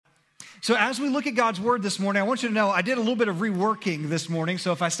So as we look at God's word this morning, I want you to know I did a little bit of reworking this morning.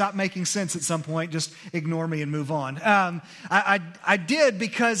 So if I stop making sense at some point, just ignore me and move on. I did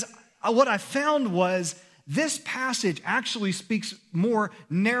because what I found was this passage actually speaks more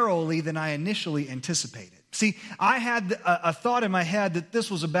narrowly than I initially anticipated. See, I had a thought in my head that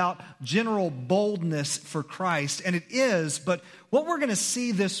this was about general boldness for Christ, and it is, but what we're going to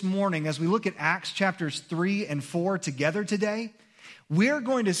see this morning as we look at Acts chapters 3 and 4 together today, we're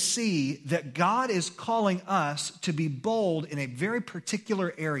going to see that God is calling us to be bold in a very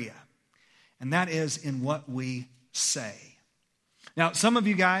particular area, and that is in what we say. Now, some of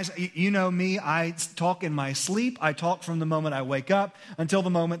you guys, you know me, I talk in my sleep. I talk from the moment I wake up until the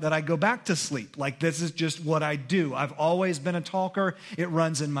moment that I go back to sleep. Like, this is just what I do. I've always been a talker. It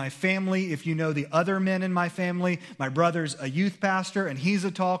runs in my family. If you know the other men in my family, my brother's a youth pastor, and he's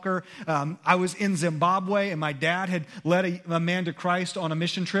a talker. I was in Zimbabwe, and my dad had led a man to Christ on a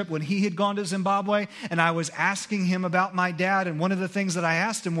mission trip when he had gone to Zimbabwe, and I was asking him about my dad, and one of the things that I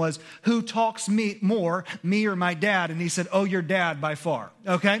asked him was, who talks more, me or my dad? And he said, oh, your dad by far,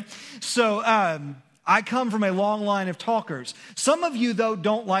 okay? So I come from a long line of talkers. Some of you, though,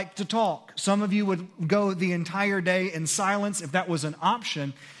 don't like to talk. Some of you would go the entire day in silence if that was an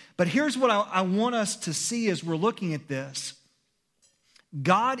option. But here's what I want us to see as we're looking at this.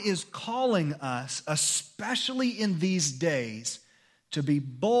 God is calling us, especially in these days, to be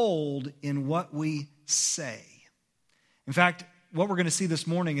bold in what we say. In fact, what we're going to see this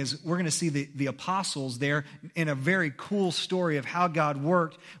morning is we're going to see the apostles there in a very cool story of how God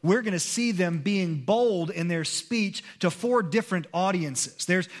worked. We're going to see them being bold in their speech to 4 different audiences.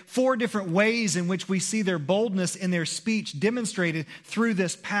 There's 4 different ways in which we see their boldness in their speech demonstrated through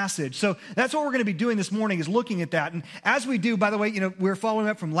this passage. So that's what we're going to be doing this morning, is looking at that. And as we do, by the way, we're following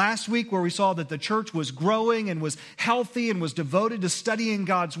up from last week where we saw that the church was growing and was healthy and was devoted to studying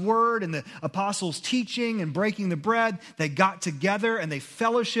God's word and the apostles teaching and breaking the bread. They got together and they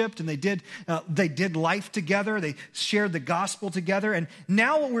fellowshiped and they did life together. They shared the gospel together. And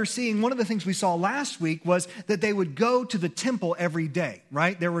now what we're seeing, one of the things we saw last week was that they would go to the temple every day,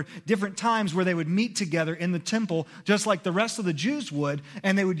 right? There were different times where they would meet together in the temple, just like the rest of the Jews would,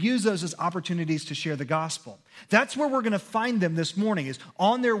 and they would use those as opportunities to share the gospel. That's where we're going to find them this morning, is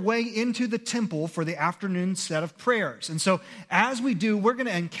on their way into the temple for the afternoon set of prayers. And so as we do, we're going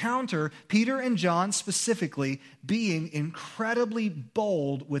to encounter Peter and John specifically being incredibly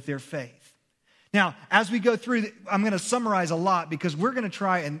bold with their faith. Now, as we go through, I'm going to summarize a lot because we're going to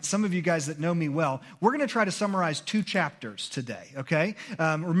try, and some of you guys that know me well, we're going to try to summarize 2 chapters today, okay?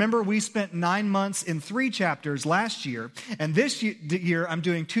 Remember, we spent 9 months in 3 chapters last year, and this year I'm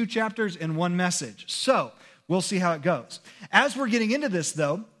doing 2 chapters in 1 message. So we'll see how it goes. As we're getting into this,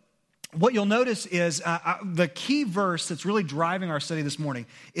 though, what you'll notice is the key verse that's really driving our study this morning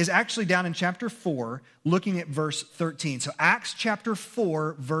is actually down in chapter 4, looking at verse 13. So Acts chapter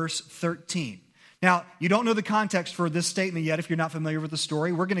 4, verse 13. Now, you don't know the context for this statement yet if you're not familiar with the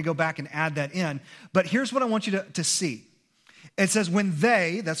story. We're going to go back and add that in. But here's what I want you to see. It says, when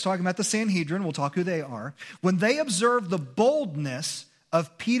they, that's talking about the Sanhedrin, we'll talk who they are, when they observed the boldness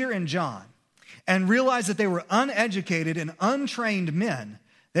of Peter and John and realized that they were uneducated and untrained men,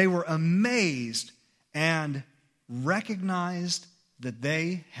 they were amazed and recognized that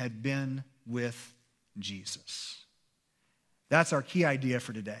they had been with Jesus. That's our key idea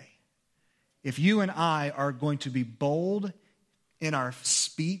for today. If you and I are going to be bold in our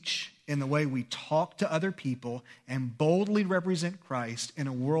speech, in the way we talk to other people, and boldly represent Christ in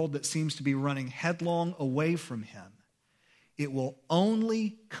a world that seems to be running headlong away from him, it will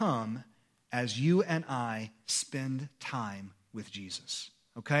only come as you and I spend time with Jesus.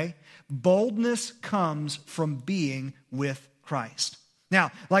 Okay? Boldness comes from being with Christ. Now,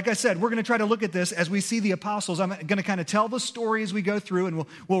 like I said, we're going to try to look at this as we see the apostles. I'm going to kind of tell the story as we go through, and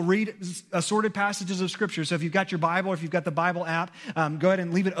we'll read assorted passages of Scripture. So if you've got your Bible, or if you've got the Bible app, go ahead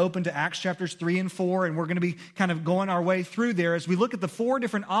and leave it open to Acts chapters 3 and 4, and we're going to be kind of going our way through there as we look at the 4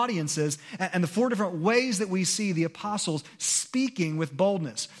 different audiences and the 4 different ways that we see the apostles speaking with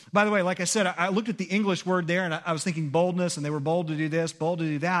boldness. By the way, like I said, I looked at the English word there, and I was thinking boldness, and they were bold to do this, bold to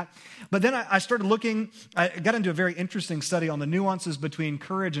do that. But then I started looking, I got into a very interesting study on the nuances between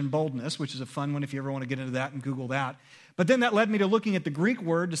courage and boldness, which is a fun one if you ever want to get into that and Google that. But then that led me to looking at the Greek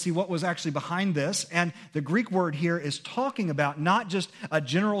word to see what was actually behind this. And the Greek word here is talking about not just a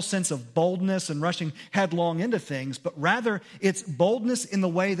general sense of boldness and rushing headlong into things, but rather it's boldness in the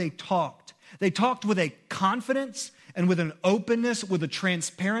way they talked. They talked with a confidence and with an openness, with a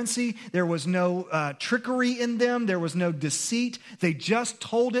transparency. There was no trickery in them. There was no deceit. They just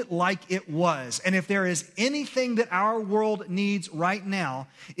told it like it was. And if there is anything that our world needs right now,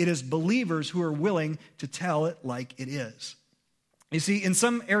 it is believers who are willing to tell it like it is. You see, in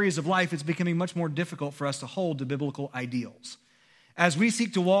some areas of life, it's becoming much more difficult for us to hold to biblical ideals. As we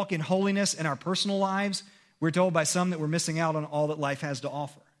seek to walk in holiness in our personal lives, we're told by some that we're missing out on all that life has to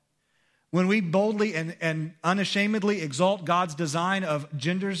offer. When we boldly and unashamedly exalt God's design of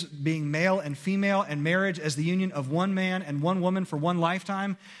genders being male and female and marriage as the union of one man and one woman for one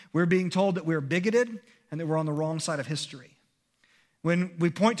lifetime, we're being told that we're bigoted and that we're on the wrong side of history. When we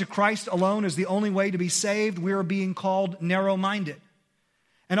point to Christ alone as the only way to be saved, we are being called narrow-minded.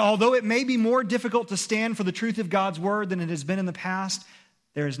 And although it may be more difficult to stand for the truth of God's word than it has been in the past,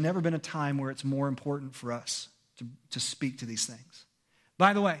 there has never been a time where it's more important for us to speak to these things.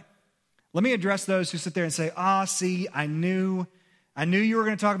 By the way, let me address those who sit there and say, see, I knew you were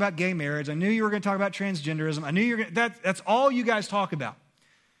going to talk about gay marriage. I knew you were going to talk about transgenderism. I knew you were going to, that's all you guys talk about.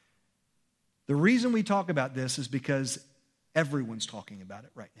 The reason we talk about this is because everyone's talking about it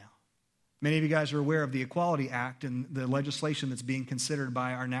right now. Many of you guys are aware of the Equality Act and the legislation that's being considered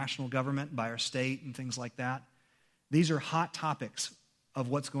by our national government, by our state, and things like that. These are hot topics of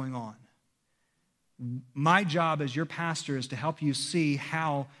what's going on. My job as your pastor is to help you see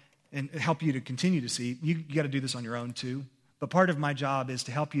how, and help you to continue to see. You got to do this on your own too. But part of my job is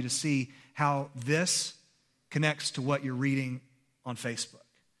to help you to see how this connects to what you're reading on Facebook,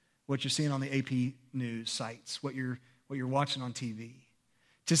 what you're seeing on the AP News sites, what you're watching on TV,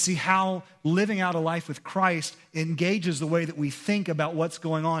 to see how living out a life with Christ engages the way that we think about what's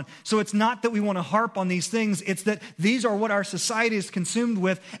going on. So it's not that we want to harp on these things, it's that these are what our society is consumed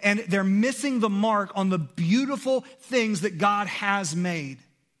with, and they're missing the mark on the beautiful things that God has made.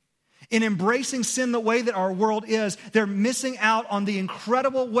 In embracing sin the way that our world is, they're missing out on the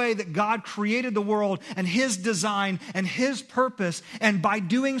incredible way that God created the world and His design and His purpose. And by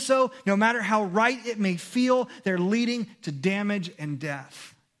doing so, no matter how right it may feel, they're leading to damage and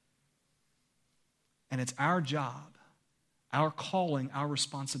death. And it's our job, our calling, our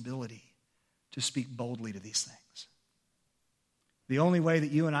responsibility to speak boldly to these things. The only way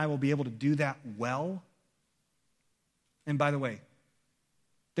that you and I will be able to do that well, and by the way,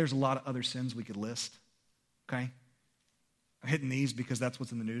 there's a lot of other sins we could list, okay? I'm hitting these because that's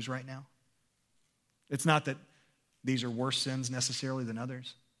what's in the news right now. It's not that these are worse sins necessarily than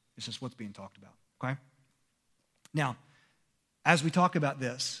others. It's just what's being talked about, okay? Now, as we talk about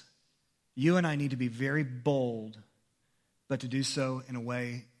this, you and I need to be very bold, but to do so in a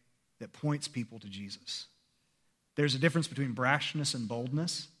way that points people to Jesus. There's a difference between brashness and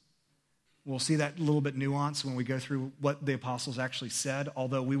boldness. We'll see that a little bit nuanced when we go through what the apostles actually said,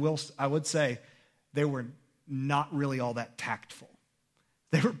 although I would say they were not really all that tactful.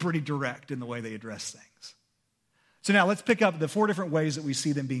 They were pretty direct in the way they addressed things. So now let's pick up the 4 different ways that we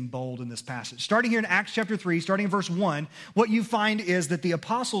see them being bold in this passage. Starting here in Acts chapter 3, starting in verse 1, what you find is that the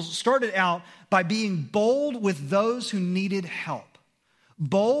apostles started out by being bold with those who needed help.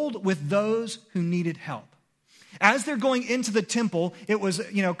 Bold with those who needed help. As they're going into the temple, it was,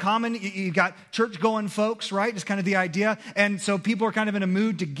 common. You got church-going folks, right? It's kind of the idea. And so people are kind of in a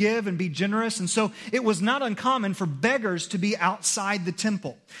mood to give and be generous. And so it was not uncommon for beggars to be outside the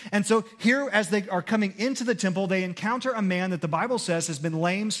temple. And so here, as they are coming into the temple, they encounter a man that the Bible says has been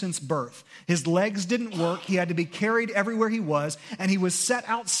lame since birth. His legs didn't work. He had to be carried everywhere he was. And he was set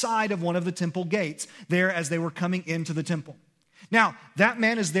outside of one of the temple gates there as they were coming into the temple. Now, that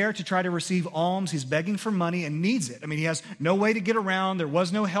man is there to try to receive alms. He's begging for money and needs it. I mean, he has no way to get around. There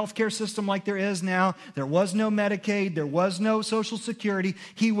was no healthcare system like there is now. There was no Medicaid. There was no Social Security.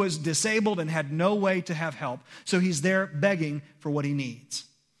 He was disabled and had no way to have help. So he's there begging for what he needs.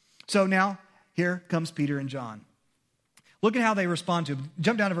 So now, here comes Peter and John. Look at how they respond to him.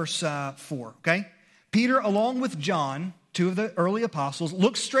 Jump down to verse 4, okay? Peter, along with John, 2 of the early apostles,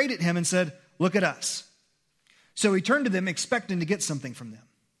 looked straight at him and said, "Look at us." So he turned to them expecting to get something from them.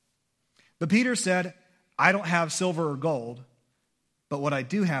 But Peter said, "I don't have silver or gold, but what I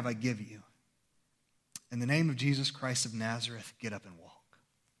do have I give you. In the name of Jesus Christ of Nazareth, get up and walk."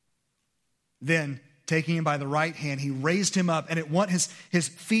 Then, taking him by the right hand, he raised him up, and at once his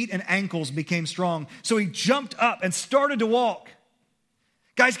feet and ankles became strong. So he jumped up and started to walk.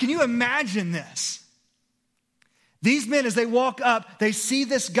 Guys, can you imagine this? These men, as they walk up, they see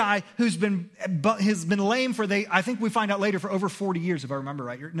this guy who's been lame for, I think we find out later, for over 40 years, if I remember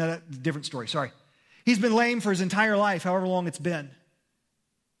right. No, that's a different story, sorry. He's been lame for his entire life, however long it's been.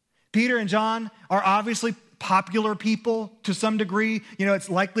 Peter and John are obviously popular people to some degree. You know, it's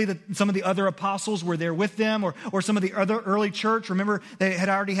likely that some of the other apostles were there with them, or some of the other early church. Remember, they had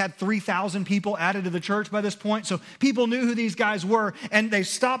already had 3,000 people added to the church by this point. So people knew who these guys were, and they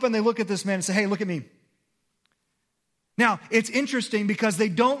stop and they look at this man and say, hey, look at me. Now, it's interesting because they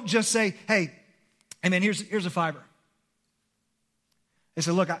don't just say, hey man, here's a fiver. They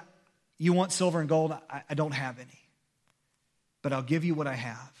say, look, you want silver and gold? I don't have any. But I'll give you what I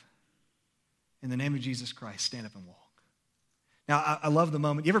have. In the name of Jesus Christ, stand up and walk. Now, I love the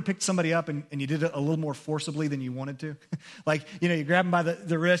moment. You ever picked somebody up and you did it a little more forcibly than you wanted to? Like, you know, you grab them by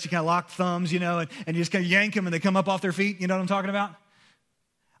the wrist, you kind of lock thumbs, you know, and you just kind of yank them and they come up off their feet. You know what I'm talking about?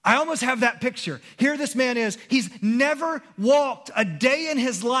 I almost have that picture. Here this man is. He's never walked a day in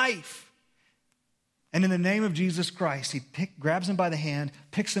his life. And in the name of Jesus Christ, he grabs him by the hand,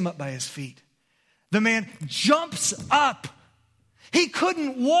 picks him up by his feet. The man jumps up. He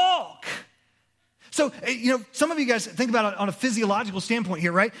couldn't walk. So, you know, some of you guys think about it on a physiological standpoint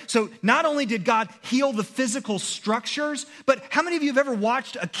here, right? So not only did God heal the physical structures, but how many of you have ever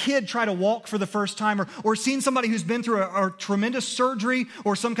watched a kid try to walk for the first time or seen somebody who's been through a tremendous surgery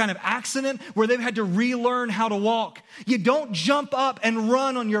or some kind of accident where they've had to relearn how to walk? You don't jump up and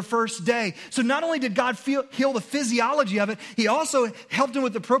run on your first day. So not only did God heal the physiology of it, he also helped him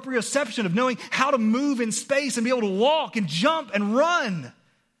with the proprioception of knowing how to move in space and be able to walk and jump and run.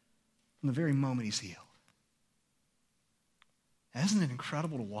 From the very moment he's healed. Isn't it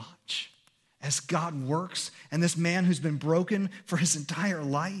incredible to watch as God works and this man who's been broken for his entire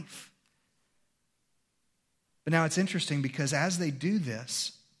life? But now it's interesting because as they do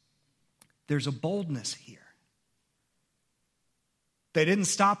this, there's a boldness here. They didn't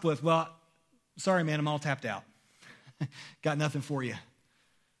stop with, well, sorry, man, I'm all tapped out. Got nothing for you.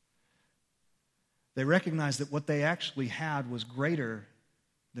 They recognized that what they actually had was greater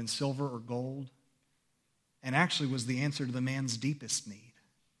than silver or gold, and actually was the answer to the man's deepest need.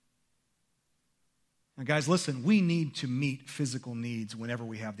 Now, guys, listen, we need to meet physical needs whenever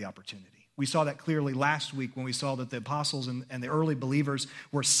we have the opportunity. We saw that clearly last week when we saw that the apostles and the early believers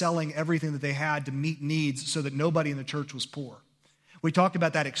were selling everything that they had to meet needs so that nobody in the church was poor. We talked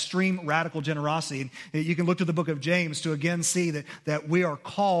about that extreme radical generosity. And you can look to the book of James to again see that we are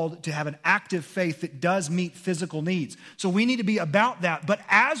called to have an active faith that does meet physical needs. So we need to be about that. But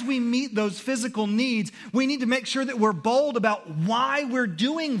as we meet those physical needs, we need to make sure that we're bold about why we're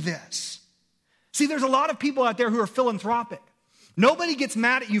doing this. See, there's a lot of people out there who are philanthropic. Nobody gets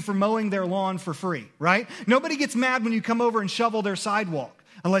mad at you for mowing their lawn for free, right? Nobody gets mad when you come over and shovel their sidewalk.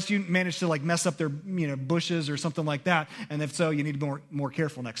 Unless you manage to like mess up their bushes or something like that. And if so, you need to be more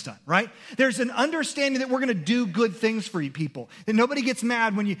careful next time, right? There's an understanding that we're going to do good things for you people. That nobody gets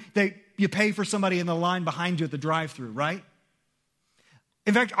mad when you pay for somebody in the line behind you at the drive-thru, right?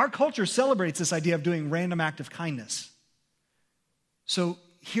 In fact, our culture celebrates this idea of doing random act of kindness. So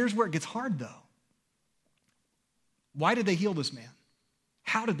here's where it gets hard though. Why did they heal this man?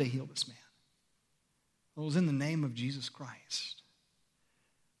 How did they heal this man? Well, it was in the name of Jesus Christ.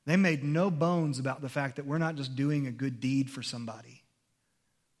 They made no bones about the fact that we're not just doing a good deed for somebody.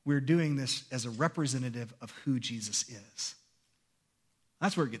 We're doing this as a representative of who Jesus is.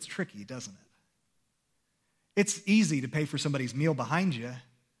 That's where it gets tricky, doesn't it? It's easy to pay for somebody's meal behind you.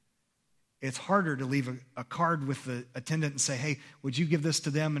 It's harder to leave a card with the attendant and say, hey, would you give this to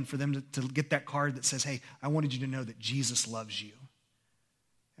them? And for them to get that card that says, hey, I wanted you to know that Jesus loves you.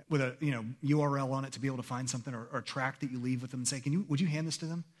 With a URL on it to be able to find something or a tract that you leave with them and say, would you hand this to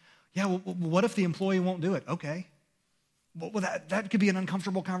them? Yeah, well, what if the employee won't do it? Okay. Well, that could be an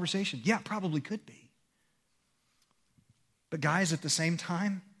uncomfortable conversation. Yeah, probably could be. But guys, at the same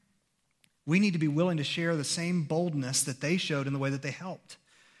time, we need to be willing to share the same boldness that they showed in the way that they helped.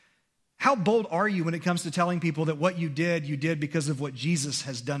 How bold are you when it comes to telling people that what you did because of what Jesus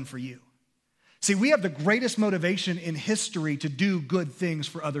has done for you? See, we have the greatest motivation in history to do good things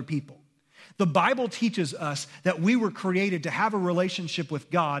for other people. The Bible teaches us that we were created to have a relationship with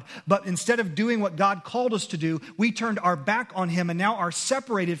God, but instead of doing what God called us to do, we turned our back on Him and now are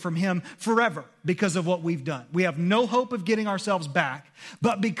separated from Him forever because of what we've done. We have no hope of getting ourselves back,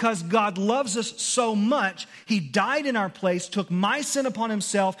 but because God loves us so much, He died in our place, took my sin upon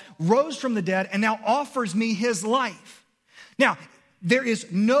Himself, rose from the dead, and now offers me His life. Now, there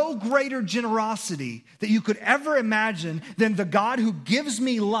is no greater generosity that you could ever imagine than the God who gives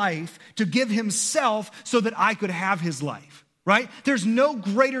me life to give Himself so that I could have His life, right? There's no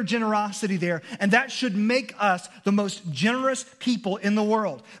greater generosity there, and that should make us the most generous people in the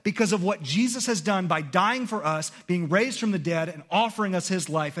world because of what Jesus has done by dying for us, being raised from the dead, and offering us His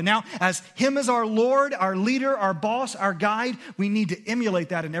life. And now, as Him as our Lord, our leader, our boss, our guide, we need to emulate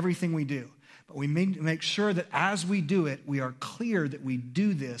that in everything we do. But we need to make sure that as we do it, we are clear that we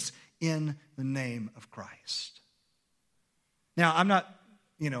do this in the name of Christ. Now, I'm not,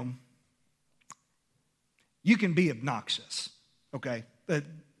 you can be obnoxious, okay? But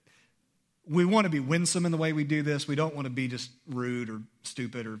we want to be winsome in the way we do this. We don't want to be just rude or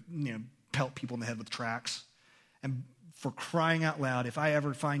stupid or, pelt people in the head with tracts. And for crying out loud, if I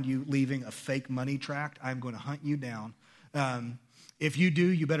ever find you leaving a fake money tract, I'm going to hunt you down. If you do,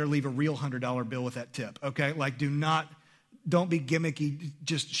 you better leave a real $100 bill with that tip, okay? Don't be gimmicky.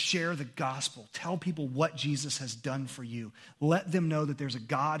 Just share the gospel. Tell people what Jesus has done for you. Let them know that there's a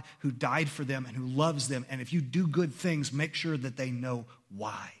God who died for them and who loves them. And if you do good things, make sure that they know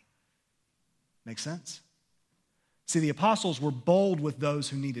why. Make sense? See, the apostles were bold with those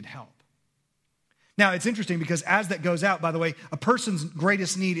who needed help. Now, it's interesting because as that goes out, by the way, a person's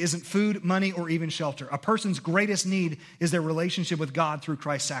greatest need isn't food, money, or even shelter. A person's greatest need is their relationship with God through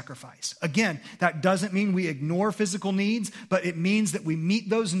Christ's sacrifice. Again, that doesn't mean we ignore physical needs, but it means that we meet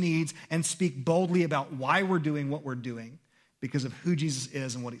those needs and speak boldly about why we're doing what we're doing because of who Jesus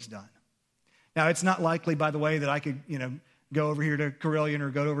is and what he's done. Now, it's not likely, by the way, that I could, go over here to Carillion or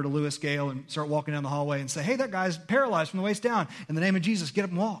go over to Lewis Gale and start walking down the hallway and say, hey, that guy's paralyzed from the waist down. In the name of Jesus, get up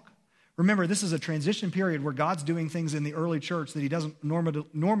and walk. Remember, this is a transition period where God's doing things in the early church that he doesn't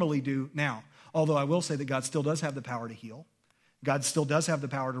normally do now. Although I will say that God still does have the power to heal. God still does have the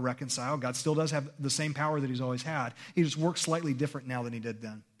power to reconcile. God still does have the same power that he's always had. He just works slightly different now than he did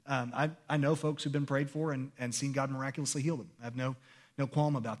then. I know folks who've been prayed for and seen God miraculously heal them. I have no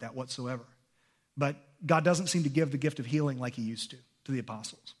qualm about that whatsoever. But God doesn't seem to give the gift of healing like he used to the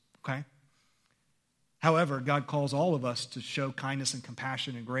apostles, okay? However, God calls all of us to show kindness and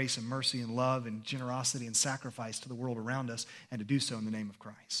compassion and grace and mercy and love and generosity and sacrifice to the world around us and to do so in the name of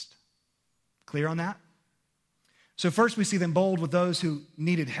Christ. Clear on that? So first we see them bold with those who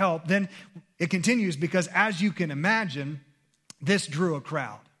needed help. Then it continues because as you can imagine, this drew a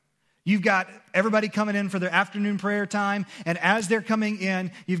crowd. You've got everybody coming in for their afternoon prayer time, and as they're coming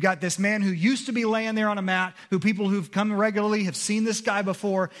in, you've got this man who used to be laying there on a mat, who people who've come regularly have seen this guy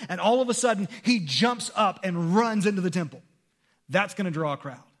before, and all of a sudden, he jumps up and runs into the temple. That's going to draw a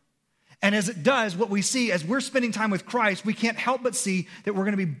crowd. And as it does, what we see as we're spending time with Christ, we can't help but see that we're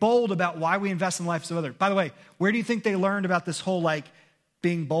going to be bold about why we invest in the lives of others. By the way, where do you think they learned about this whole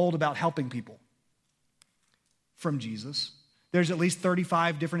being bold about helping people? From Jesus. There's at least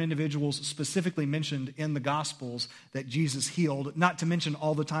 35 different individuals specifically mentioned in the Gospels that Jesus healed, not to mention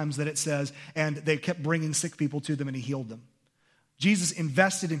all the times that it says, and they kept bringing sick people to them and he healed them. Jesus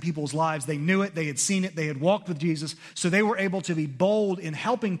invested in people's lives. They knew it. They had seen it. They had walked with Jesus. So they were able to be bold in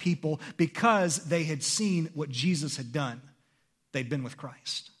helping people because they had seen what Jesus had done. They'd been with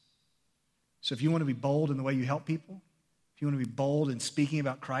Christ. So if you want to be bold in the way you help people, if you want to be bold in speaking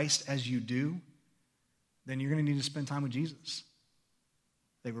about Christ as you do, then you're going to need to spend time with Jesus.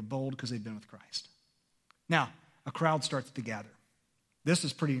 They were bold because they'd been with Christ. Now, a crowd starts to gather. This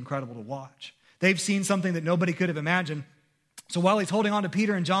is pretty incredible to watch. They've seen something that nobody could have imagined. So while he's holding on to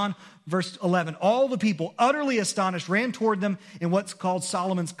Peter and John, verse 11, all the people, utterly astonished, ran toward them in what's called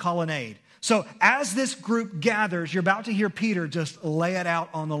Solomon's colonnade. So as this group gathers, you're about to hear Peter just lay it out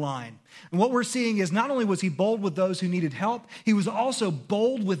on the line. And what we're seeing is not only was he bold with those who needed help, he was also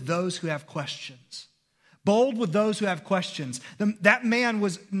bold with those who have questions. Bold with those who have questions. That man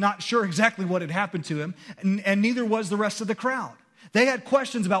was not sure exactly what had happened to him, and neither was the rest of the crowd. They had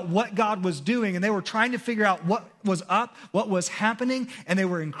questions about what God was doing, and they were trying to figure out what was up, what was happening, and they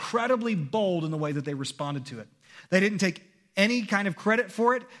were incredibly bold in the way that they responded to it. They didn't take any kind of credit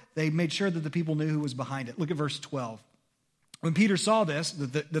for it. They made sure that the people knew who was behind it. Look at verse 12. When Peter saw this,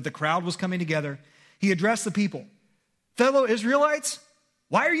 that the crowd was coming together, he addressed the people. Fellow Israelites,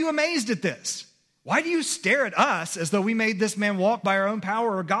 why are you amazed at this? Why do you stare at us as though we made this man walk by our own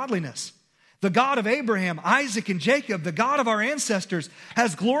power or godliness? The God of Abraham, Isaac, and Jacob, the God of our ancestors,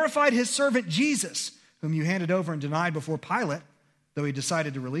 has glorified his servant Jesus, whom you handed over and denied before Pilate, though he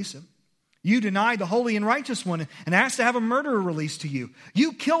decided to release him. You denied the holy and righteous one and asked to have a murderer released to you.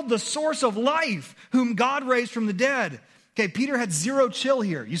 You killed the source of life, whom God raised from the dead. Okay, Peter had zero chill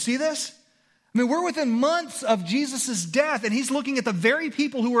here. You see this? I mean, we're within months of Jesus' death, and he's looking at the very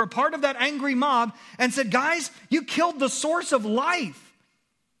people who were a part of that angry mob and said, guys, you killed the source of life,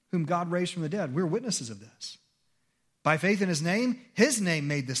 whom God raised from the dead. We're witnesses of this. By faith in his name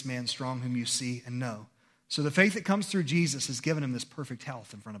made this man strong, whom you see and know. So the faith that comes through Jesus has given him this perfect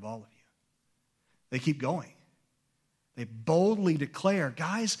health in front of all of you. They keep going. They boldly declare,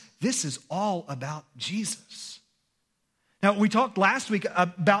 guys, this is all about Jesus. Now, we talked last week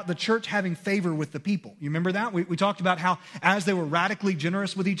about the church having favor with the people. You remember that? We talked about how as they were radically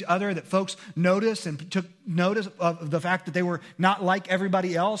generous with each other, that folks noticed and took notice of the fact that they were not like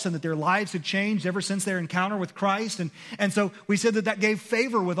everybody else and that their lives had changed ever since their encounter with Christ. And so we said that gave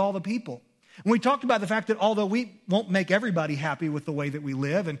favor with all the people. And we talked about the fact that although we won't make everybody happy with the way that we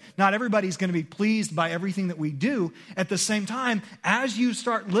live, and not everybody's going to be pleased by everything that we do, at the same time, as you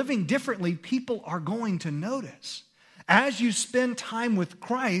start living differently, people are going to notice. As you spend time with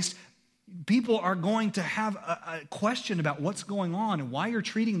Christ, people are going to have a question about what's going on and why you're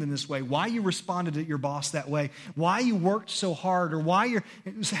treating them this way, why you responded to your boss that way, why you worked so hard, or why you're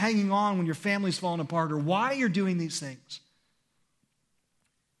hanging on when your family's falling apart, or why you're doing these things.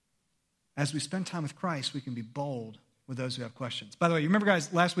 As we spend time with Christ, we can be bold with those who have questions. By the way, you remember,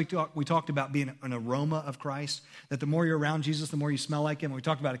 guys, last week we talked about being an aroma of Christ, that the more you're around Jesus, the more you smell like him. We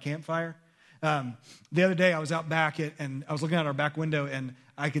talked about a campfire. The other day I was out back and I was looking out our back window and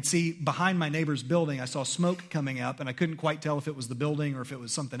I could see behind my neighbor's building, I saw smoke coming up and I couldn't quite tell if it was the building or if it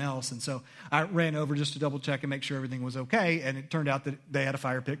was something else. And so I ran over just to double check and make sure everything was okay. And it turned out that they had a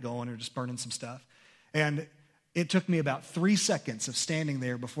fire pit going or just burning some stuff. And it took me about 3 seconds of standing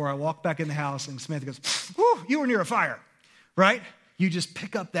there before I walked back in the house and Samantha goes, "Whew, you were near a fire," right? You just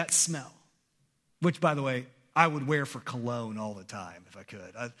pick up that smell, which, by the way, I would wear for cologne all the time if I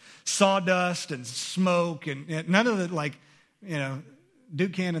could. Sawdust and smoke and none of the,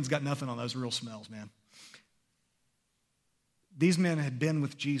 Duke Cannon's got nothing on those real smells, man. These men had been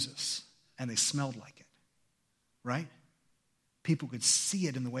with Jesus and they smelled like it, right? People could see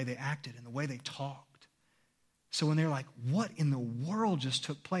it in the way they acted and the way they talked. So when they're like, what in the world just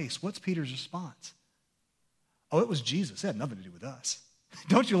took place? What's Peter's response? Oh, it was Jesus. It had nothing to do with us.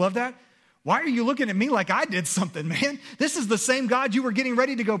 Don't you love that? Why are you looking at me like I did something, man? This is the same God you were getting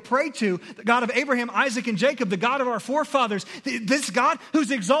ready to go pray to, the God of Abraham, Isaac, and Jacob, the God of our forefathers. This God who's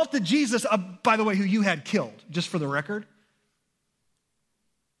exalted Jesus, by the way, who you had killed, just for the record.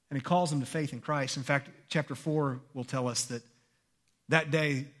 And he calls them to faith in Christ. In fact, chapter 4 will tell us that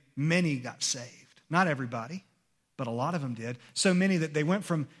day many got saved. Not everybody, but a lot of them did. So many that they went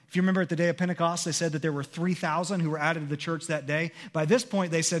from, if you remember at the day of Pentecost, they said that there were 3,000 who were added to the church that day. By this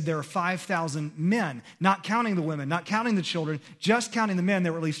point, they said there were 5,000 men, not counting the women, not counting the children, just counting the men.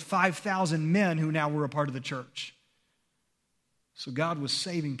 There were at least 5,000 men who now were a part of the church. So God was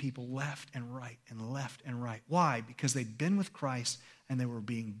saving people left and right and left and right. Why? Because they'd been with Christ and they were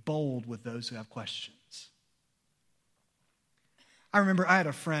being bold with those who have questions. I remember I had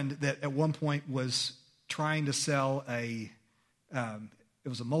a friend that at one point was trying to sell it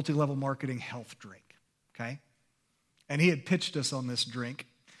was a multi-level marketing health drink, okay? And he had pitched us on this drink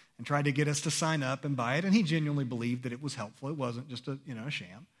and tried to get us to sign up and buy it, and he genuinely believed that it was helpful. It wasn't just a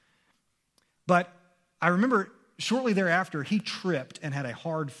sham. But I remember shortly thereafter, he tripped and had a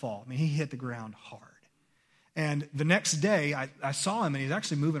hard fall. I mean, he hit the ground hard. And the next day, I saw him, and he's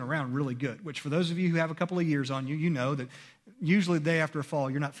actually moving around really good, which for those of you who have a couple of years on you, you know that usually the day after a fall,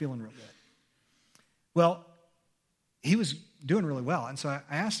 you're not feeling real good. Well, he was doing really well. And so I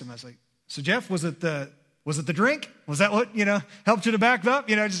asked him, I was like, "So Jeff, was it the drink? Was that what, helped you to back up?"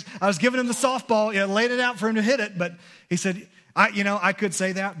 I was giving him the softball, laid it out for him to hit it. But he said, I could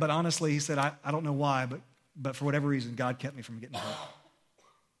say that, but honestly, he said, I don't know why, but for whatever reason, God kept me from getting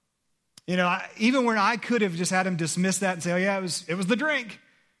hurt. Even when I could have just had him dismiss that and say, "Oh yeah, it was the drink,"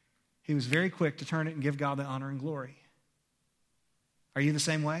 he was very quick to turn it and give God the honor and glory. Are you the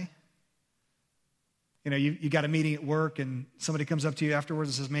same way? You got a meeting at work and somebody comes up to you afterwards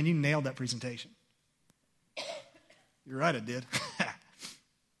and says, "Man, you nailed that presentation." "You're right, I did."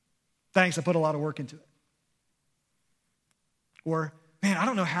 "Thanks, I put a lot of work into it." Or, "Man, I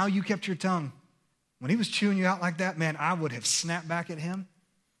don't know how you kept your tongue. When he was chewing you out like that, man, I would have snapped back at him."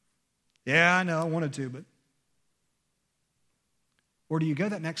 "Yeah, I know, I wanted to, but..." Or do you go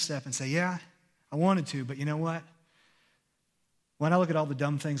that next step and say, "Yeah, I wanted to, but you know what? When I look at all the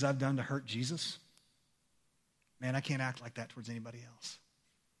dumb things I've done to hurt Jesus, man, I can't act like that towards anybody else."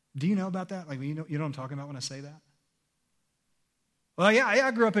 Do you know about that? You know what I'm talking about when I say that? "Well, yeah,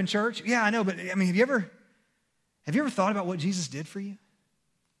 I grew up in church." "Yeah, I know, but I mean, have you ever thought about what Jesus did for you?"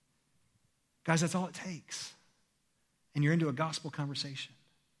 Guys, that's all it takes. And you're into a gospel conversation.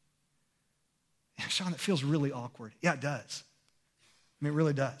 Yeah, Sean, that feels really awkward. Yeah, it does. I mean, it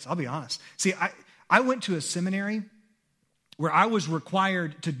really does. I'll be honest. See, I went to a seminary where I was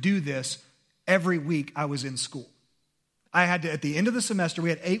required to do this every week I was in school. I had to, at the end of the semester, we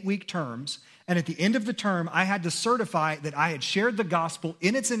had 8-week terms, and at the end of the term, I had to certify that I had shared the gospel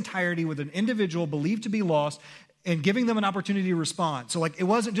in its entirety with an individual believed to be lost and giving them an opportunity to respond. So like, it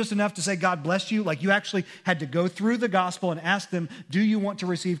wasn't just enough to say, God bless you. Like, you actually had to go through the gospel and ask them, do you want to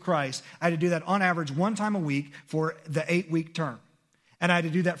receive Christ? I had to do that on average one time a week for the 8-week term. And I had to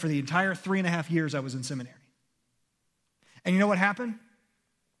do that for the entire 3.5 years I was in seminary. And you know what happened?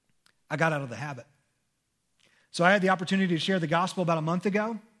 I got out of the habit. So I had the opportunity to share the gospel about a month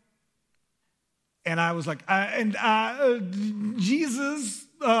ago. And I was like, Jesus,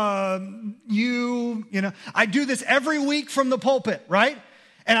 you know, I do this every week from the pulpit, right?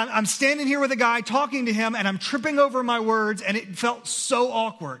 And I'm standing here with a guy talking to him, and I'm tripping over my words, and it felt so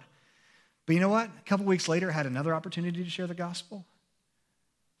awkward. But you know what? A couple weeks later, I had another opportunity to share the gospel.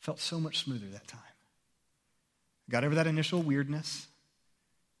 Felt so much smoother that time. Got over that initial weirdness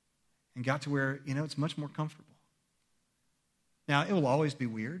and got to where, you know, it's much more comfortable. Now, it will always be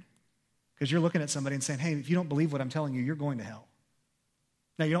weird because you're looking at somebody and saying, hey, if you don't believe what I'm telling you, you're going to hell.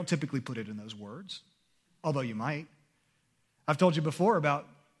 Now, you don't typically put it in those words, although you might. I've told you before about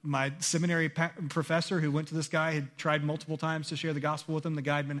my seminary professor who went to this guy, had tried multiple times to share the gospel with him. The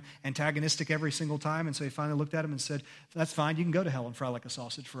guy had been antagonistic every single time, and so he finally looked at him and said, that's fine, you can go to hell and fry like a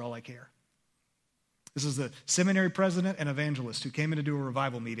sausage for all I care. This is the seminary president and evangelist who came in to do a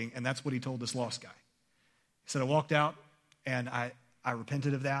revival meeting, and that's what he told this lost guy. He said, I walked out, and I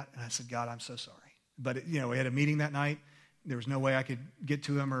repented of that, and I said, God, I'm so sorry. But, you know, we had a meeting that night. There was no way I could get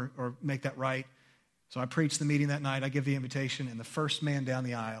to him or make that right. So I preached the meeting that night. I give the invitation, and the first man down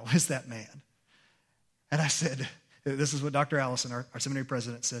the aisle is that man. And I said, this is what Dr. Allison, our seminary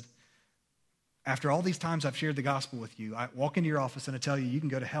president, said. After all these times I've shared the gospel with you, I walk into your office and I tell you, you can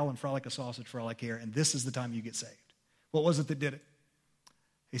go to hell and fry like a sausage for all I care, and this is the time you get saved. What was it that did it?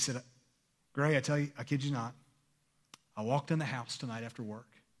 He said, Gray, I tell you, I kid you not, I walked in the house tonight after work,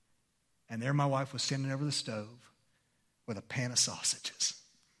 and there my wife was standing over the stove with a pan of sausages.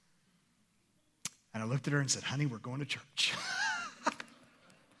 And I looked at her and said, honey, we're going to church.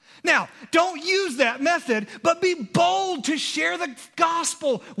 Now, don't use that method, but be bold to share the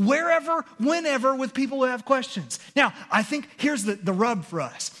gospel wherever, whenever, with people who have questions. Now, I think here's the rub for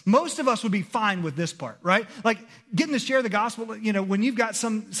us. Most of us would be fine with this part, right? Like getting to share the gospel, you know, when you've got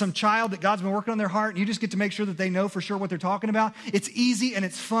some child that God's been working on their heart and you just get to make sure that they know for sure what they're talking about. It's easy and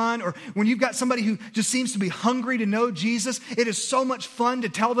it's fun. Or when you've got somebody who just seems to be hungry to know Jesus, it is so much fun to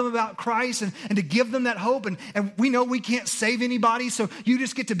tell them about Christ and to give them that hope. And we know we can't save anybody, so you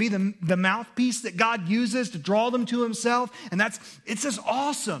just get to be the mouthpiece that God uses to draw them to himself. And it's just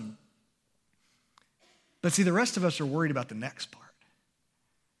awesome. But see, the rest of us are worried about the next part.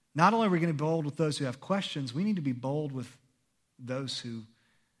 Not only are we going to be bold with those who have questions, we need to be bold with those who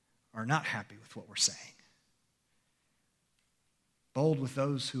are not happy with what we're saying. Bold with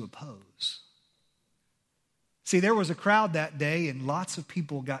those who oppose. See, there was a crowd that day and lots of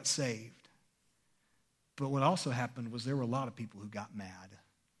people got saved. But what also happened was there were a lot of people who got mad.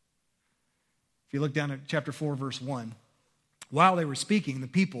 If you look down at chapter 4, verse 1, while they were speaking, the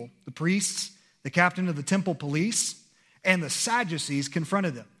people, the priests, the captain of the temple police, and the Sadducees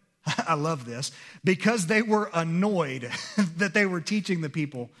confronted them. I love this, because they were annoyed that they were teaching the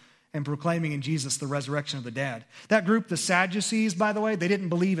people and proclaiming in Jesus the resurrection of the dead. That group, the Sadducees, by the way, they didn't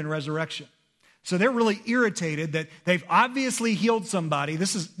believe in resurrection. So they're really irritated that they've obviously healed somebody.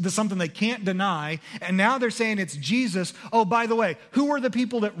 This is something they can't deny. And now they're saying it's Jesus. Oh, by the way, who were the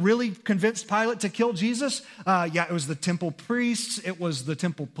people that really convinced Pilate to kill Jesus? It was the temple priests. It was the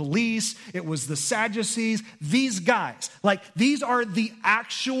temple police. It was the Sadducees. These guys, like these are the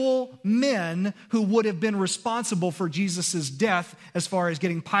actual men who would have been responsible for Jesus' death as far as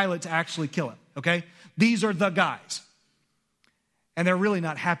getting Pilate to actually kill him, okay? These are the guys. And they're really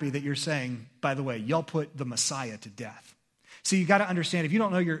not happy that you're saying, by the way, y'all put the Messiah to death. So you got to understand, if you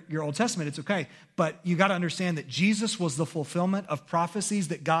don't know your Old Testament, it's okay. But you got to understand that Jesus was the fulfillment of prophecies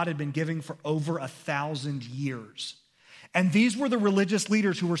that God had been giving for over 1,000 years. And these were the religious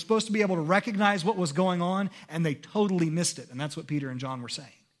leaders who were supposed to be able to recognize what was going on, and they totally missed it. And that's what Peter and John were saying.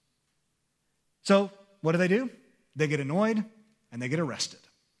 So what do? They get annoyed and they get arrested,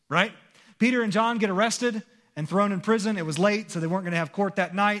 right? Peter and John get arrested and thrown in prison. It was late, so they weren't going to have court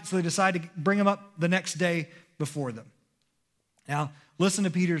that night, so they decided to bring them up the next day before them. Now, listen to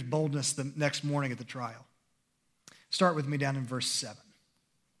Peter's boldness the next morning at the trial. Start with me down in verse 7.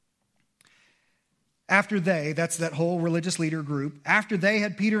 After that's that whole religious leader group, after they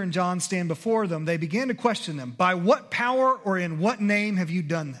had Peter and John stand before them, they began to question them, by what power or in what name have you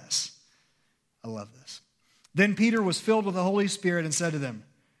done this? I love this. Then Peter was filled with the Holy Spirit and said to them,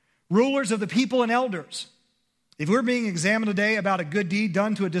 rulers of the people and elders, if we're being examined today about a good deed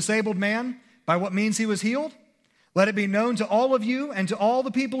done to a disabled man, by what means he was healed, Let it be known to all of you and to all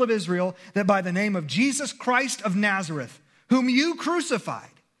the people of Israel that by the name of Jesus Christ of Nazareth, whom you crucified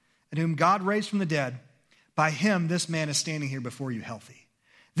and whom God raised from the dead, by him this man is standing here before you healthy.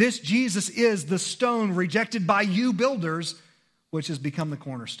 This Jesus is the stone rejected by you builders, which has become the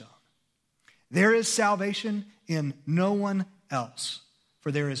cornerstone. There is salvation in no one else,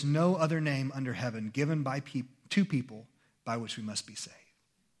 for there is no other name under heaven given to people by which we must be saved.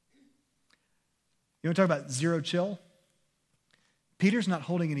 You want to talk about zero chill? Peter's not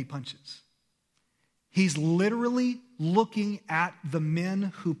holding any punches. He's literally looking at the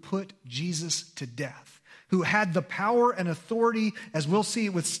men who put Jesus to death, who had the power and authority. As we'll see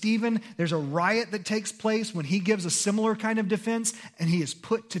with Stephen, there's a riot that takes place when he gives a similar kind of defense, and he is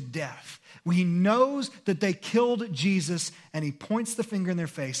put to death. He knows that they killed Jesus, and he points the finger in their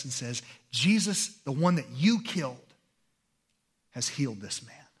face and says, Jesus, the one that you killed, has healed this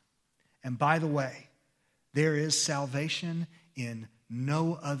man. And by the way, there is salvation in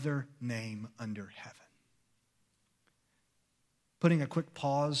no other name under heaven. Putting a quick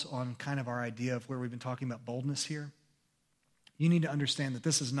pause on kind of our idea of where we've been talking about boldness here, you need to understand that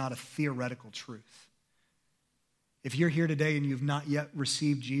this is not a theoretical truth. If you're here today and you've not yet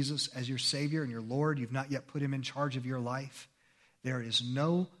received Jesus as your Savior and your Lord, you've not yet put him in charge of your life, there is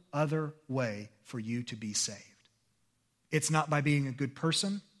no other way for you to be saved. It's not by being a good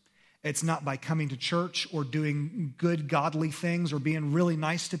person. It's not by coming to church or doing good, godly things or being really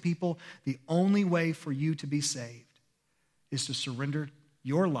nice to people. The only way for you to be saved is to surrender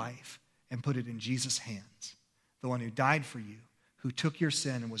your life and put it in Jesus' hands, the one who died for you, who took your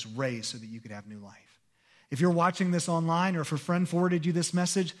sin and was raised so that you could have new life. If you're watching this online or if a friend forwarded you this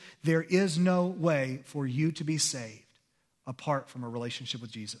message, there is no way for you to be saved apart from a relationship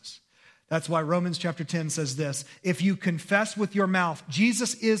with Jesus. That's why Romans chapter 10 says this: if you confess with your mouth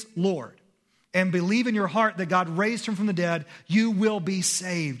Jesus is Lord and believe in your heart that God raised him from the dead, you will be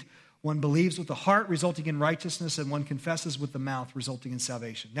saved. One believes with the heart, resulting in righteousness, and one confesses with the mouth, resulting in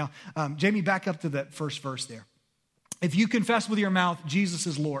salvation. Now, Jamie, back up to that first verse there. If you confess with your mouth Jesus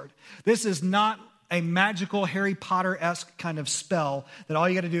is Lord, this is not a magical Harry Potter-esque kind of spell that all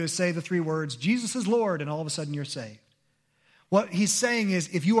you got to do is say the three words, Jesus is Lord, and all of a sudden you're saved. What he's saying is,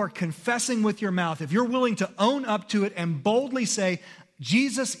 if you are confessing with your mouth, if you're willing to own up to it and boldly say,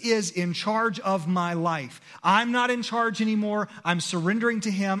 Jesus is in charge of my life. I'm not in charge anymore. I'm surrendering to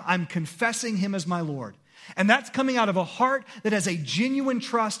him. I'm confessing him as my Lord. And that's coming out of a heart that has a genuine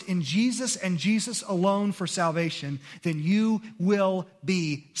trust in Jesus and Jesus alone for salvation, then you will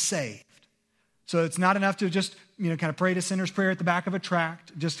be saved. So it's not enough to just, kind of pray the sinner's prayer at the back of a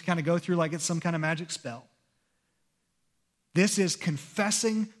tract, just to kind of go through like it's some kind of magic spell. This is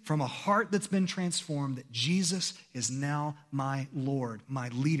confessing from a heart that's been transformed that Jesus is now my Lord, my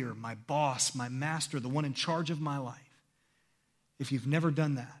leader, my boss, my master, the one in charge of my life. If you've never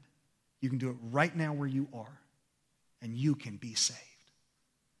done that, you can do it right now where you are, and you can be saved.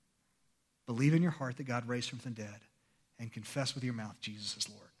 Believe in your heart that God raised him from the dead, and confess with your mouth Jesus is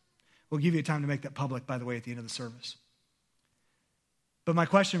Lord. We'll give you time to make that public, by the way, at the end of the service. But my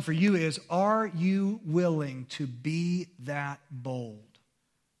question for you is, are you willing to be that bold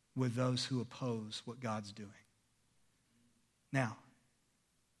with those who oppose what God's doing? Now,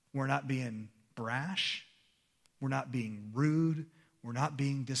 we're not being brash. We're not being rude. We're not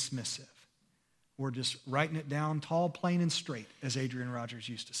being dismissive. We're just writing it down tall, plain, and straight, as Adrian Rogers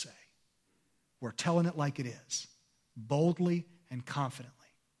used to say. We're telling it like it is, boldly and confidently,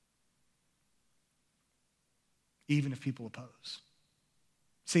 even if people oppose.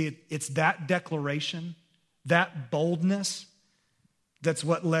 See, it's that declaration, that boldness, that's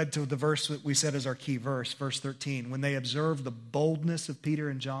what led to the verse that we said is our key verse, verse 13. When they observed the boldness of Peter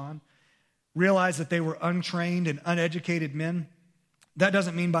and John, realized that they were untrained and uneducated men. That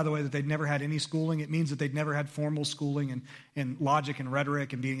doesn't mean, by the way, that they'd never had any schooling. It means that they'd never had formal schooling in logic and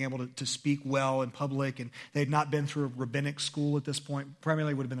rhetoric and being able to speak well in public. And they'd not been through a rabbinic school at this point.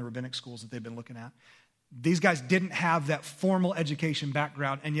 Primarily would have been the rabbinic schools that they've been looking at. These guys didn't have that formal education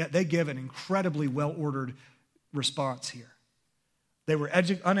background, and yet they give an incredibly well-ordered response here. They were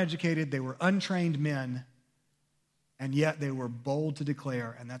uneducated, they were untrained men, and yet they were bold to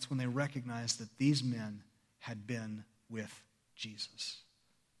declare, and that's when they recognized that these men had been with Jesus.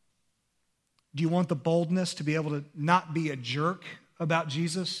 Do you want the boldness to be able to not be a jerk about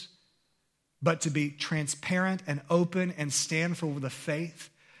Jesus, but to be transparent and open and stand for the faith?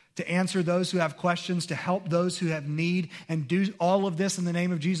 To answer those who have questions, to help those who have need, and do all of this in the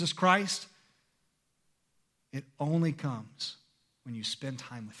name of Jesus Christ? It only comes when you spend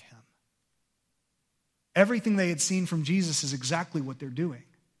time with him. Everything they had seen from Jesus is exactly what they're doing.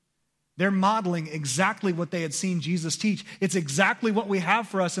 They're modeling exactly what they had seen Jesus teach. It's exactly what we have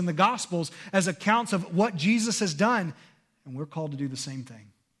for us in the Gospels as accounts of what Jesus has done. And we're called to do the same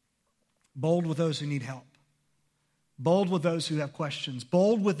thing. Bold with those who need help. Bold with those who have questions.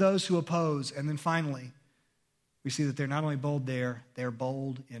 Bold with those who oppose. And then finally, we see that they're not only bold there, they're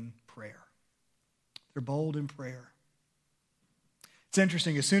bold in prayer. They're bold in prayer. It's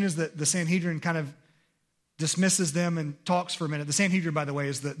interesting. As soon as the Sanhedrin kind of dismisses them and talks for a minute. The Sanhedrin, by the way,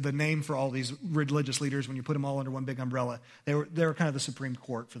 is the name for all these religious leaders when you put them all under one big umbrella. They were kind of the Supreme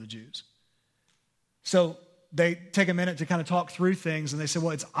Court for the Jews. So they take a minute to kind of talk through things, and they say, well,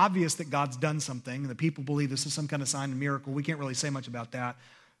 it's obvious that God's done something, and the people believe this is some kind of sign and miracle. We can't really say much about that.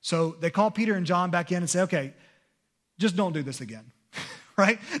 So they call Peter and John back in and say, okay, just don't do this again.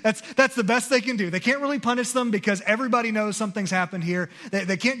 Right? That's the best they can do. They can't really punish them because everybody knows something's happened here.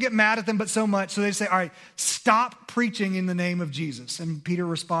 They can't get mad at them but so much. So they say, all right, stop preaching in the name of Jesus. And Peter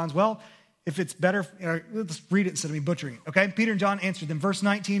responds, well, if it's better, let's read it instead of me butchering it. Okay? Peter and John answered them. Verse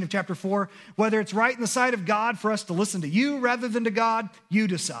 19 of chapter 4, whether it's right in the sight of God for us to listen to you rather than to God, you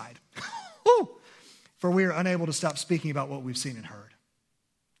decide. For we are unable to stop speaking about what we've seen and heard.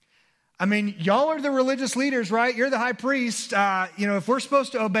 I mean, y'all are the religious leaders, right? You're the high priest. If we're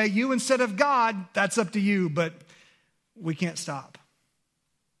supposed to obey you instead of God, that's up to you, but we can't stop.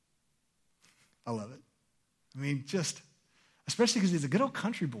 I love it. I mean, especially because he's a good old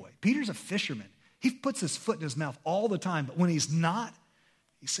country boy. Peter's a fisherman. He puts his foot in his mouth all the time, but when he's not,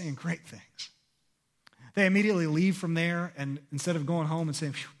 he's saying great things. They immediately leave from there, and instead of going home and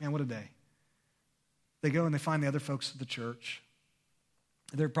saying, man, what a day, they go and they find the other folks at the church.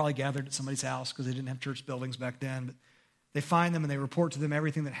 They're probably gathered at somebody's house because they didn't have church buildings back then. But they find them and they report to them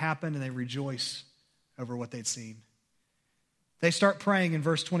everything that happened, and they rejoice over what they'd seen. They start praying in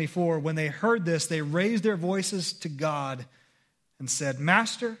verse 24. When they heard this, they raised their voices to God and said,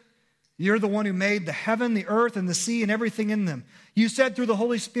 Master, you're the one who made the heaven, the earth, and the sea, and everything in them. You said through the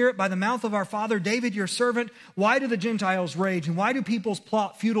Holy Spirit by the mouth of our father David, your servant, why do the Gentiles rage, and why do peoples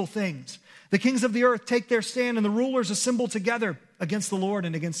plot futile things? The kings of the earth take their stand, and the rulers assemble together against the Lord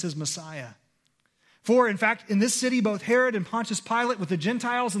and against his Messiah. For, in fact, in this city, both Herod and Pontius Pilate with the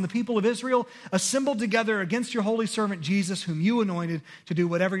Gentiles and the people of Israel assembled together against your holy servant Jesus, whom you anointed to do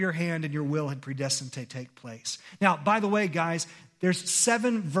whatever your hand and your will had predestined to take place. Now, by the way, guys, there's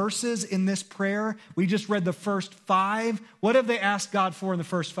 7 verses in this prayer. We just read the first 5. What have they asked God for in the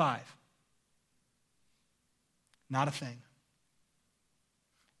first 5? Not a thing.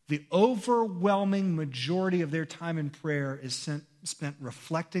 The overwhelming majority of their time in prayer is spent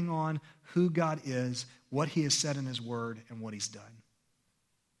reflecting on who God is, what he has said in his word, and what he's done.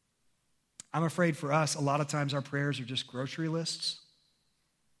 I'm afraid for us, a lot of times our prayers are just grocery lists.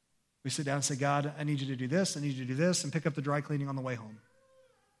 We sit down and say, God, I need you to do this, I need you to do this, and pick up the dry cleaning on the way home.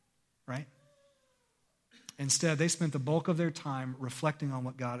 Right? Instead, they spent the bulk of their time reflecting on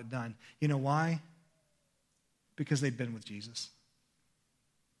what God had done. You know why? Because they'd been with Jesus.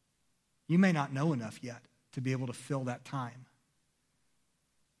 You may not know enough yet to be able to fill that time.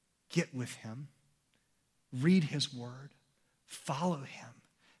 Get with him. Read his word. Follow him.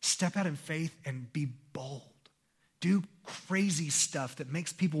 Step out in faith and be bold. Do crazy stuff that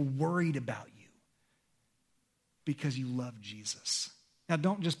makes people worried about you because you love Jesus. Now,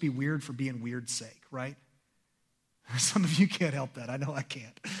 don't just be weird for being weird's sake, right? Some of you can't help that. I know I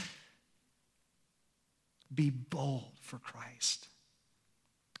can't. Be bold for Christ.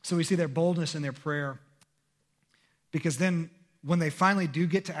 So we see their boldness in their prayer, because then when they finally do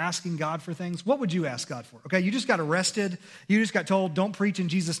get to asking God for things, what would you ask God for? Okay, you just got arrested. You just got told, don't preach in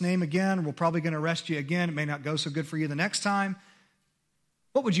Jesus' name again. We're probably going to arrest you again. It may not go so good for you the next time.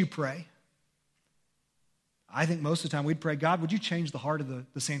 What would you pray? I think most of the time we'd pray, God, would you change the heart of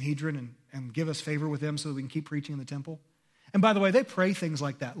the Sanhedrin and give us favor with them so that we can keep preaching in the temple? And by the way, they pray things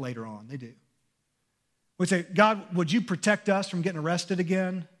like that later on. They do. We'd say, God, would you protect us from getting arrested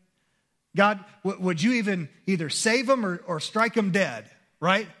again? God, would you even either save them or strike them dead,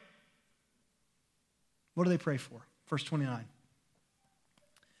 right? What do they pray for? Verse 29.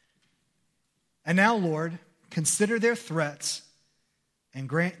 And now, Lord, consider their threats and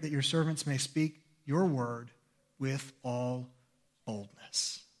grant that your servants may speak your word with all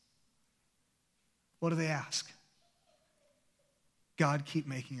boldness. What do they ask? God, keep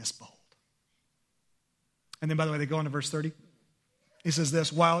making us bold. And then, by the way, they go on to verse 30. He says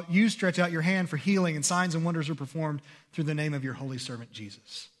this, while you stretch out your hand for healing and signs and wonders are performed through the name of your holy servant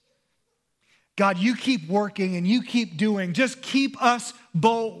Jesus. God, you keep working and you keep doing. Just keep us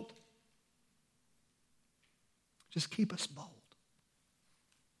bold. Just keep us bold.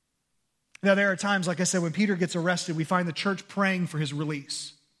 Now, there are times, like I said, when Peter gets arrested, we find the church praying for his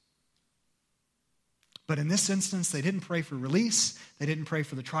release. But in this instance, they didn't pray for release. They didn't pray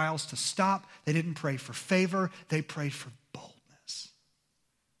for the trials to stop. They didn't pray for favor. They prayed for boldness.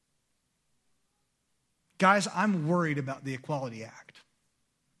 Guys, I'm worried about the Equality Act.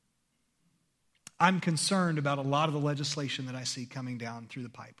 I'm concerned about a lot of the legislation that I see coming down through the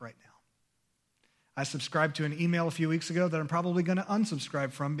pipe right now. I subscribed to an email a few weeks ago that I'm probably going to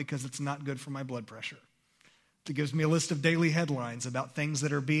unsubscribe from because it's not good for my blood pressure. It gives me a list of daily headlines about things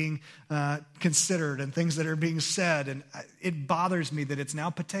that are being considered and things that are being said, and it bothers me that it's now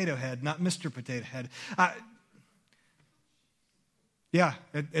Potato Head, not Mr. Potato Head.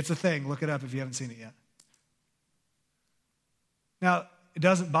 It's a thing. Look it up if you haven't seen it yet. Now, it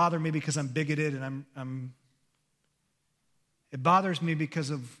doesn't bother me because I'm bigoted, and it bothers me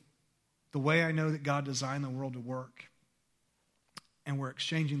because of the way I know that God designed the world to work. And we're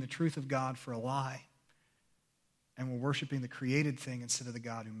exchanging the truth of God for a lie. And we're worshiping the created thing instead of the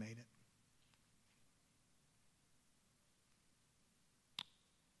God who made it.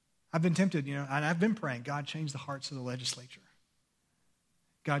 I've been tempted, and I've been praying, God, change the hearts of the legislature.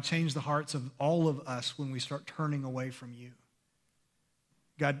 God, change the hearts of all of us when we start turning away from you.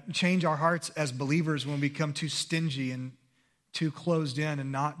 God, change our hearts as believers when we become too stingy and too closed in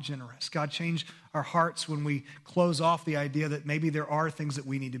and not generous. God, change our hearts when we close off the idea that maybe there are things that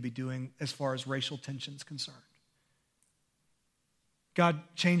we need to be doing as far as racial tension is concerned. God,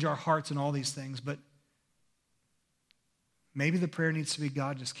 change our hearts in all these things, but maybe the prayer needs to be,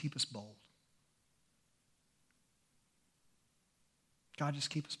 God, just keep us bold. God, just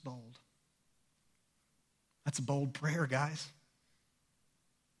keep us bold. That's a bold prayer, guys.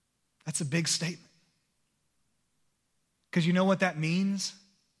 That's a big statement. Because you know what that means?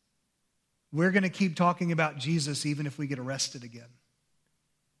 We're going to keep talking about Jesus even if we get arrested again.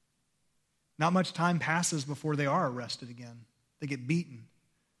 Not much time passes before they are arrested again. They get beaten.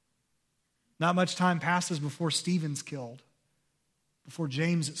 Not much time passes before Stephen's killed, before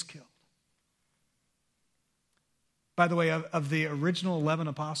James is killed. By the way, of the original 11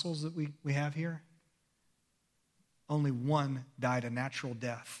 apostles that we have here, only one died a natural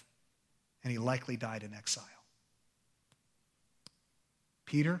death, and he likely died in exile.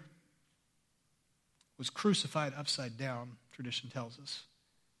 Peter was crucified upside down, tradition tells us,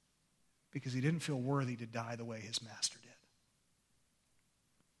 because he didn't feel worthy to die the way his master did.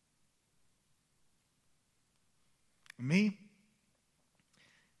 And me,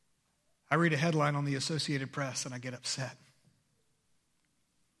 I read a headline on the Associated Press and I get upset.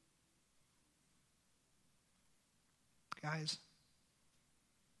 Guys,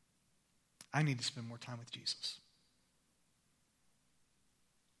 I need to spend more time with Jesus.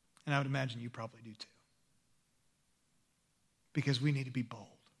 And I would imagine you probably do too. Because we need to be bold.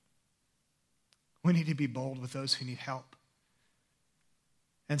 We need to be bold with those who need help.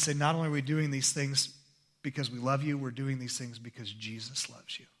 And say, not only are we doing these things because we love you, we're doing these things because Jesus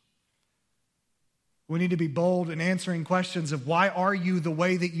loves you. We need to be bold in answering questions of why are you the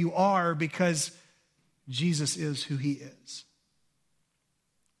way that you are, because Jesus is who he is.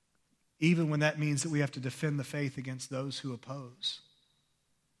 Even when that means that we have to defend the faith against those who oppose.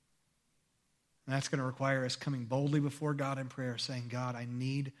 And that's going to require us coming boldly before God in prayer, saying, God, I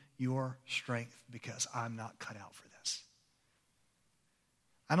need your strength because I'm not cut out for this.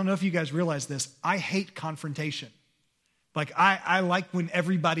 I don't know if you guys realize this. I hate confrontation. Like, I like when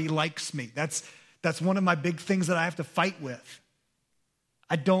everybody likes me. That's one of my big things that I have to fight with.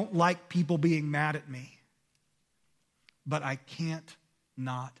 I don't like people being mad at me. But I can't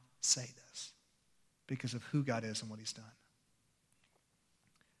not say this because of who God is and what he's done.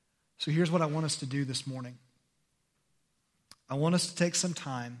 So here's what I want us to do this morning. I want us to take some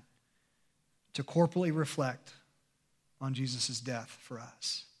time to corporally reflect on Jesus' death for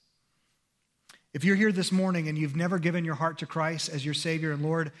us. If you're here this morning and you've never given your heart to Christ as your Savior and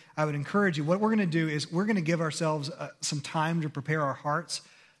Lord, I would encourage you. What we're going to do is we're going to give ourselves some time to prepare our hearts.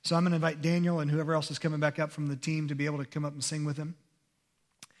 So I'm going to invite Daniel and whoever else is coming back up from the team to be able to come up and sing with him.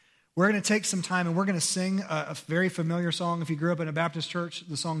 We're going to take some time and we're going to sing a very familiar song. If you grew up in a Baptist church,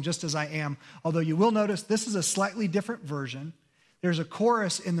 the song Just As I Am. Although you will notice this is a slightly different version. There's a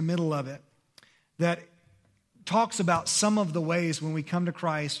chorus in the middle of it that talks about some of the ways when we come to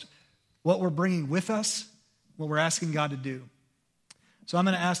Christ, what we're bringing with us, what we're asking God to do. So I'm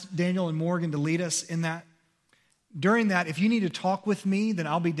going to ask Daniel and Morgan to lead us in that. During that, if you need to talk with me, then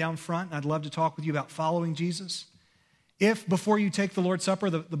I'll be down front and I'd love to talk with you about following Jesus. If before you take the Lord's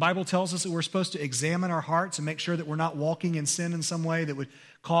Supper, the Bible tells us that we're supposed to examine our hearts and make sure that we're not walking in sin in some way that would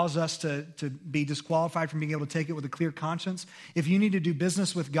cause us to be disqualified from being able to take it with a clear conscience. If you need to do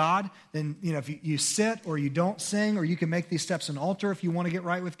business with God, then if you sit or you don't sing, or you can make these steps an altar if you want to get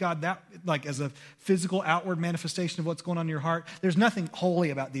right with God, that like as a physical outward manifestation of what's going on in your heart. There's nothing holy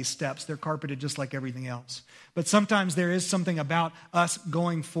about these steps. They're carpeted just like everything else. But sometimes there is something about us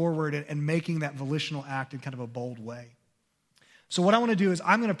going forward and making that volitional act in kind of a bold way. So what I want to do is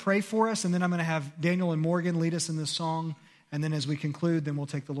I'm going to pray for us, and then I'm going to have Daniel and Morgan lead us in this song. And then as we conclude, then we'll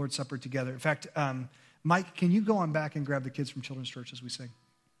take the Lord's Supper together. In fact, Mike, can you go on back and grab the kids from Children's Church as we sing?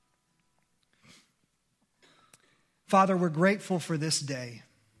 Father, we're grateful for this day.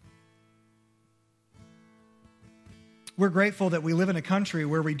 We're grateful that we live in a country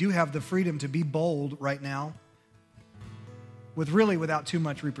where we do have the freedom to be bold right now, without too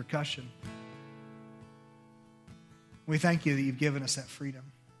much repercussion. We thank you that you've given us that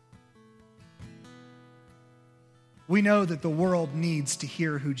freedom. We know that the world needs to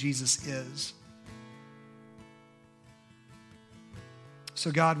hear who Jesus is.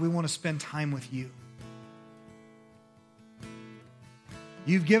 So God, we want to spend time with you.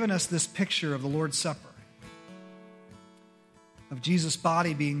 You've given us this picture of the Lord's Supper, of Jesus'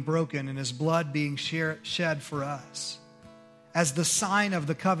 body being broken and his blood being shed for us, as the sign of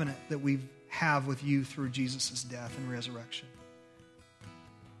the covenant that we have with you through Jesus' death and resurrection.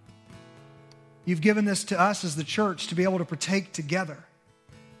 You've given this to us as the church to be able to partake together,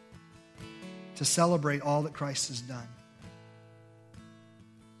 to celebrate all that Christ has done.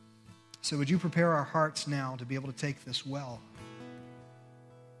 So would you prepare our hearts now to be able to take this well?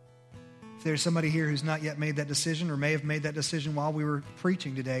 If there's somebody here who's not yet made that decision, or may have made that decision while we were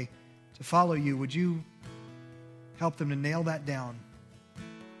preaching today to follow you, would you help them to nail that down?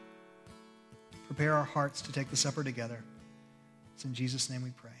 Prepare our hearts to take the supper together. It's in Jesus' name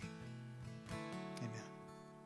we pray.